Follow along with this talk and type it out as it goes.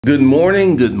Good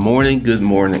morning, good morning, good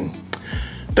morning.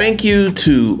 Thank you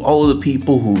to all of the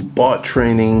people who bought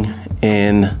training,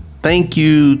 and thank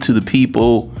you to the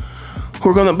people who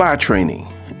are going to buy training,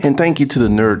 and thank you to the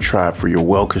Nerd Tribe for your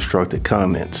well-constructed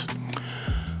comments.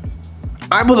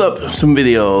 I put up some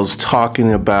videos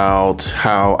talking about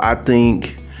how I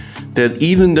think that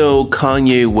even though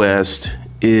Kanye West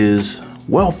is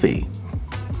wealthier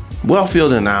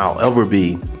than I'll ever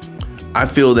be, I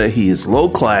feel that he is low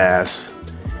class.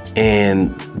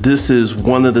 And this is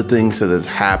one of the things that has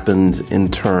happened in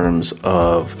terms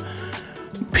of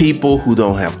people who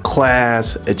don't have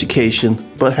class, education,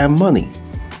 but have money.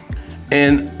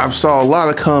 And I've saw a lot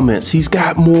of comments. He's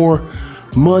got more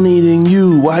money than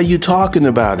you. Why are you talking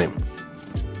about him?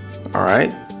 All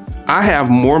right. I have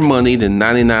more money than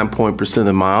 99%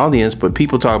 of my audience, but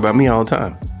people talk about me all the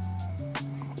time.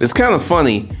 It's kind of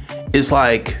funny. It's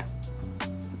like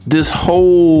this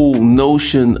whole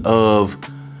notion of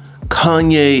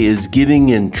Kanye is getting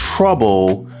in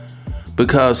trouble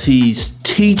because he's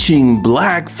teaching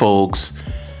black folks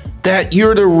that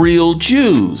you're the real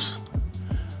Jews.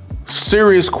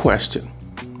 Serious question.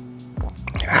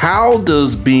 How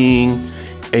does being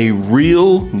a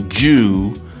real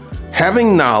Jew,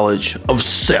 having knowledge of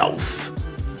self,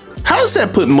 how does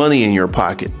that put money in your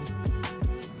pocket?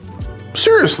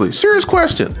 Seriously, serious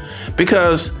question.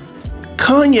 Because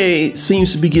Kanye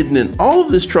seems to be getting in all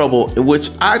of this trouble,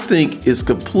 which I think is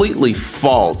completely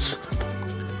false.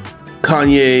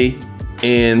 Kanye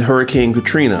and Hurricane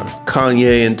Katrina,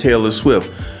 Kanye and Taylor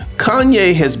Swift.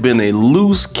 Kanye has been a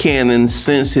loose cannon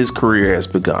since his career has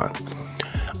begun.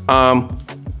 I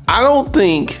don't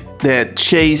think that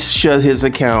Chase shut his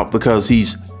account because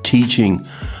he's teaching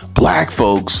black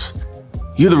folks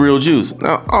you're the real Jews.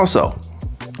 Now, also,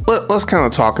 let's kind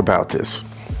of talk about this.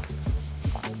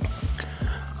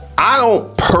 I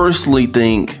don't personally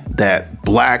think that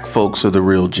black folks are the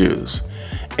real Jews.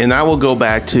 And I will go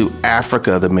back to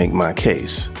Africa to make my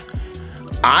case.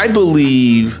 I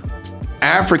believe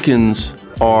Africans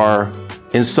are,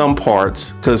 in some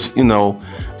parts, because, you know,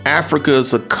 Africa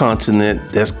is a continent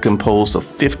that's composed of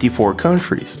 54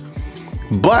 countries.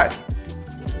 But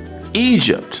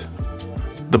Egypt,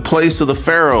 the place of the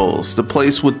pharaohs, the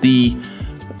place with the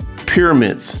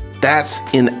pyramids, that's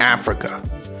in Africa.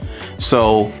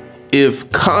 So if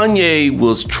Kanye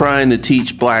was trying to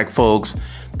teach black folks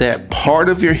that part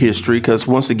of your history, because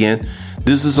once again,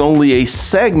 this is only a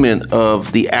segment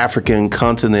of the African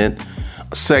continent,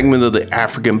 a segment of the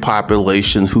African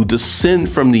population who descend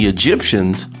from the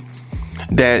Egyptians,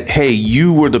 that, hey,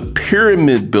 you were the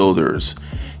pyramid builders.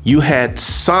 You had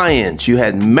science, you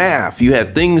had math, you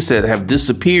had things that have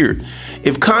disappeared.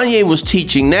 If Kanye was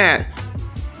teaching that,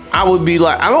 I would be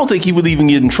like, I don't think he would even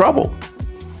get in trouble.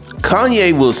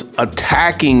 Kanye was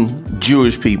attacking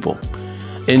Jewish people,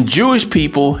 and Jewish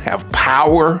people have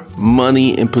power,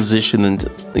 money, and position. And,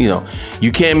 you know,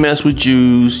 you can't mess with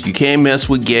Jews. You can't mess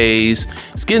with gays.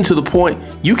 It's getting to the point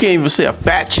you can't even say a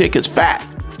fat chick is fat.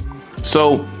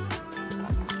 So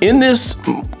in this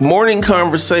morning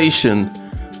conversation,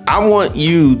 I want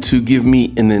you to give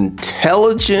me an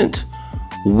intelligent,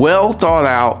 well thought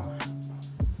out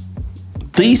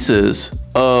thesis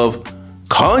of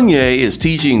Kanye is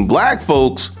teaching black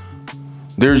folks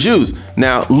they're Jews.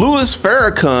 Now, Louis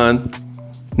Farrakhan,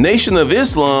 Nation of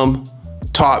Islam,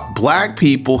 taught black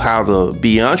people how to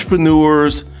be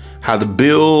entrepreneurs, how to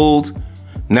build.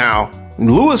 Now,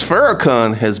 Louis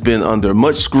Farrakhan has been under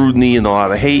much scrutiny and a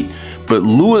lot of hate, but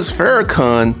Louis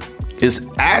Farrakhan is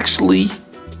actually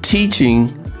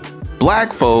teaching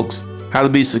black folks how to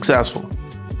be successful.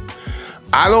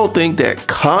 I don't think that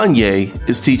Kanye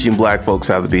is teaching black folks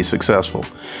how to be successful.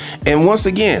 And once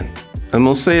again, I'm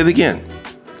gonna say it again,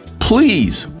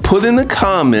 please put in the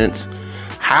comments,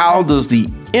 how does the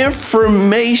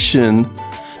information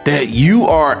that you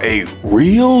are a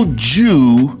real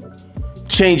Jew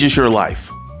changes your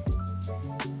life?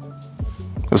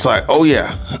 It's like, oh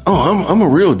yeah, oh, I'm a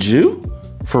real Jew?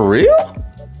 For real?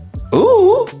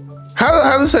 Ooh,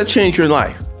 how does that change your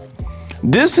life?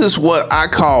 This is what I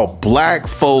call black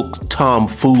folk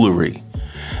tomfoolery.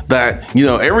 That, you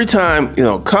know, every time, you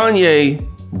know, Kanye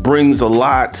brings a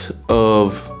lot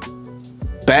of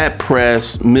bad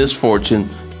press, misfortune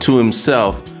to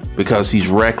himself because he's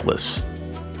reckless.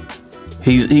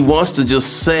 He wants to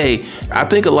just say, I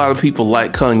think a lot of people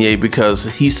like Kanye because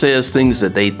he says things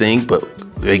that they think, but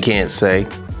they can't say.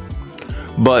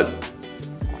 But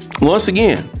once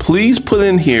again, please put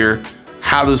in here,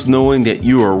 how does knowing that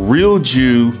you're a real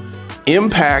Jew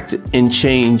impact and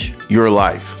change your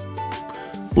life?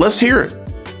 Let's hear it.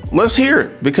 Let's hear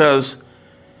it, because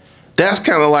That's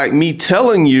kind of like me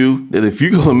telling you that if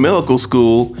you go to medical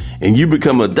school and you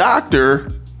become a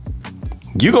doctor,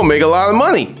 you're going to make a lot of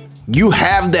money. You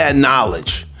have that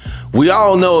knowledge. We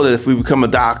all know that if we become a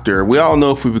doctor, we all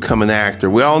know if we become an actor,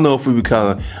 we all know if we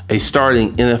become a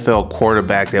starting NFL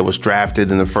quarterback that was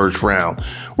drafted in the first round,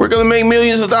 we're going to make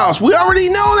millions of dollars. We already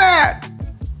know that.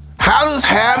 How does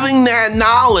having that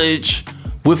knowledge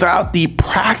without the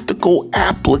practical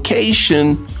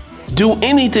application do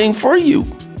anything for you?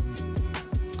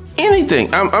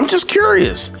 Anything. I'm just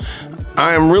curious.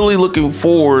 I am really looking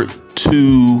forward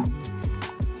to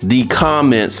the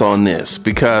comments on this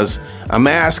because I'm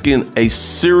asking a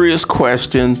serious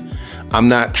question. I'm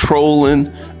not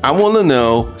trolling. I want to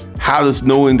know, how does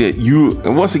knowing that you,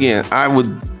 and once again, I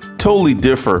would totally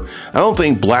differ. I don't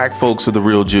think black folks are the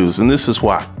real Jews, and this is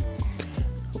why.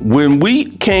 When we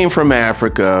came from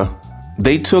Africa,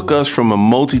 they took us from a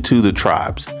multitude of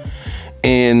tribes.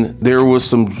 And there was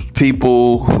some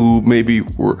people who maybe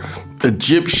were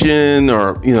Egyptian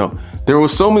or, there were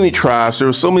so many tribes, there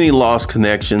were so many lost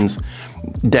connections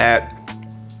that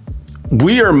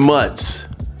we are mutts.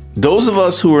 Those of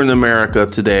us who are in America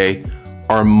today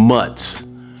are mutts.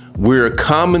 We're a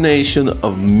combination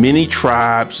of many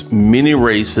tribes, many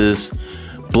races,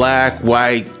 black,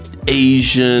 white,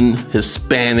 Asian,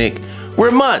 Hispanic.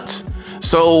 We're mutts.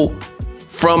 So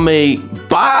from a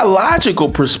biological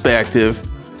perspective,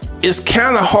 it's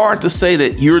kind of hard to say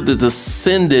that you're the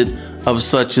descendant of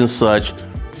such and such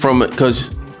from it, because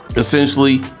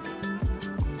essentially,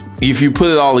 if you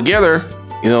put it all together,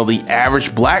 the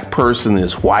average black person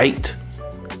is white,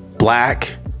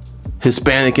 black,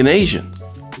 Hispanic, and Asian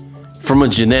from a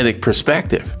genetic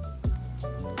perspective.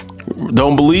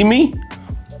 Don't believe me?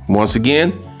 Once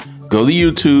again, go to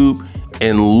YouTube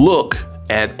and look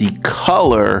at the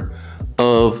color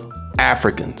of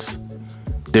Africans.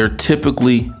 They're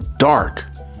typically dark,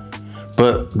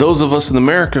 but those of us in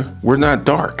America, we're not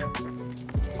dark.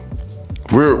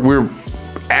 We're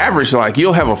average. Like,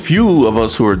 you'll have a few of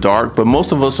us who are dark, but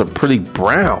most of us are pretty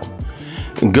brown,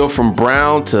 and go from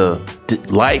brown to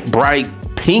light bright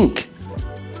pink,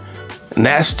 and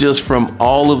that's just from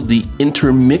all of the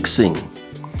intermixing.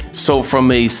 So from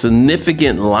a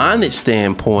significant lineage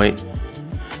standpoint,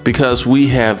 because we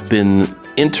have been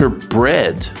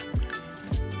interbred,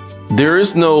 there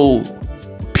is no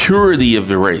purity of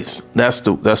the race. That's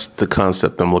the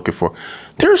concept I'm looking for.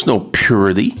 There's no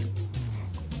purity.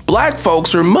 Black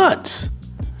folks are mutts.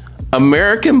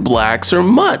 American blacks are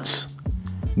mutts.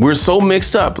 We're so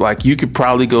mixed up. Like, you could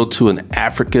probably go to an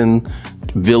African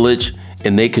village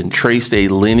and they can trace their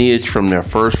lineage from their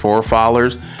first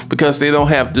forefathers because they don't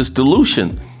have this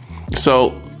dilution.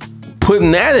 So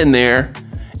putting that in there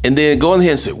and then going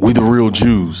ahead and say, we the real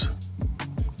Jews.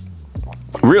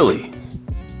 Really?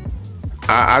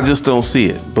 I just don't see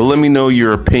it. But let me know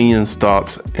your opinions,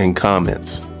 thoughts, and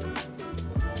comments.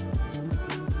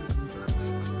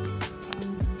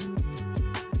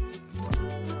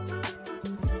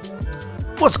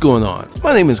 What's going on?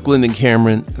 My name is Glendon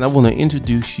Cameron, and I want to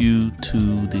introduce you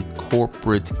to the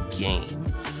corporate game.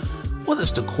 What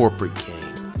is the corporate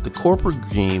game? The corporate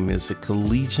game is a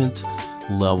collegiate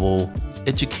level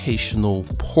educational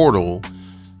portal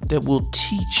that will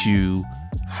teach you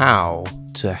how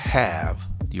to have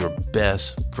your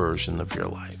best version of your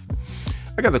life.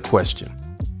 I got a question.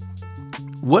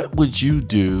 What would you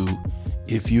do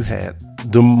if you had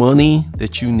the money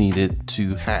that you needed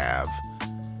to have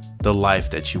the life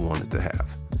that you wanted to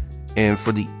have? And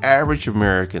for the average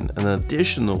American, an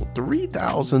additional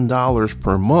 $3,000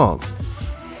 per month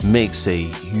makes a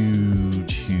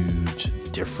huge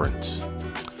difference.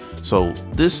 So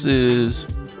this is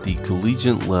the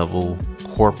collegiate level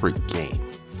corporate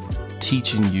game,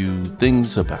 teaching you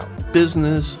things about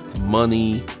business,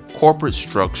 money, corporate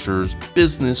structures,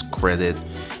 business credit,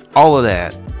 all of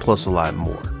that, plus a lot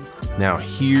more. Now,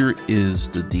 here is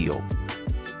the deal.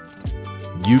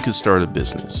 You can start a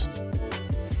business.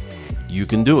 You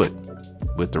can do it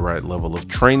with the right level of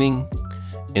training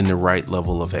and the right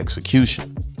level of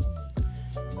execution.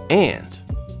 And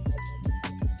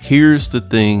here's the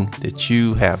thing that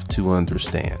you have to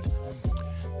understand.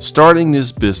 Starting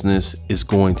this business is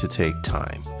going to take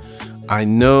time. I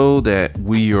know that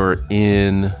we are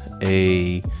in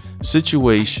a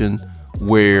situation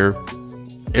where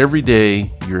every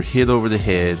day you're hit over the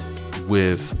head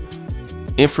with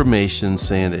information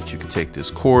saying that you can take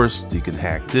this course, you can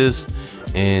hack this,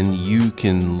 and you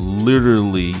can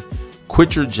literally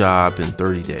quit your job in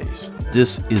 30 days.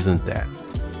 This isn't that.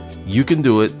 You can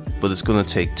do it, but it's going to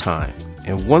take time.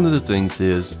 And one of the things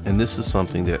is, and this is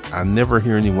something that I never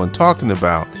hear anyone talking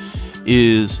about,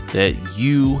 is that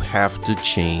you have to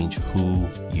change who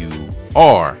you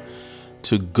are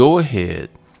to go ahead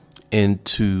and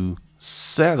to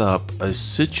set up a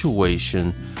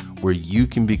situation where you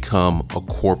can become a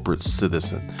corporate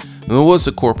citizen. Now, what's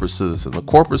a corporate citizen? A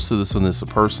corporate citizen is a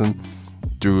person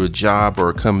through a job or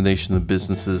a combination of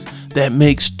businesses that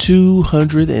makes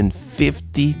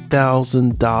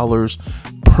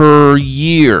 $250,000 per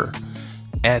year.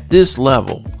 At this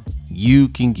level, you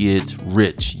can get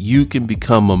rich. You can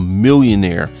become a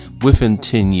millionaire within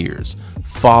 10 years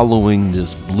following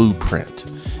this blueprint.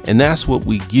 And that's what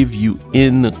we give you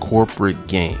in the corporate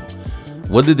game,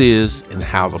 what it is and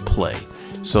how to play.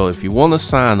 So if you want to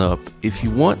sign up, if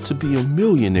you want to be a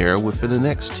millionaire within the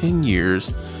next 10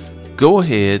 years, go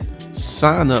ahead,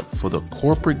 sign up for the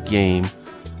corporate game.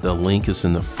 The link is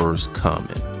in the first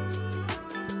comment.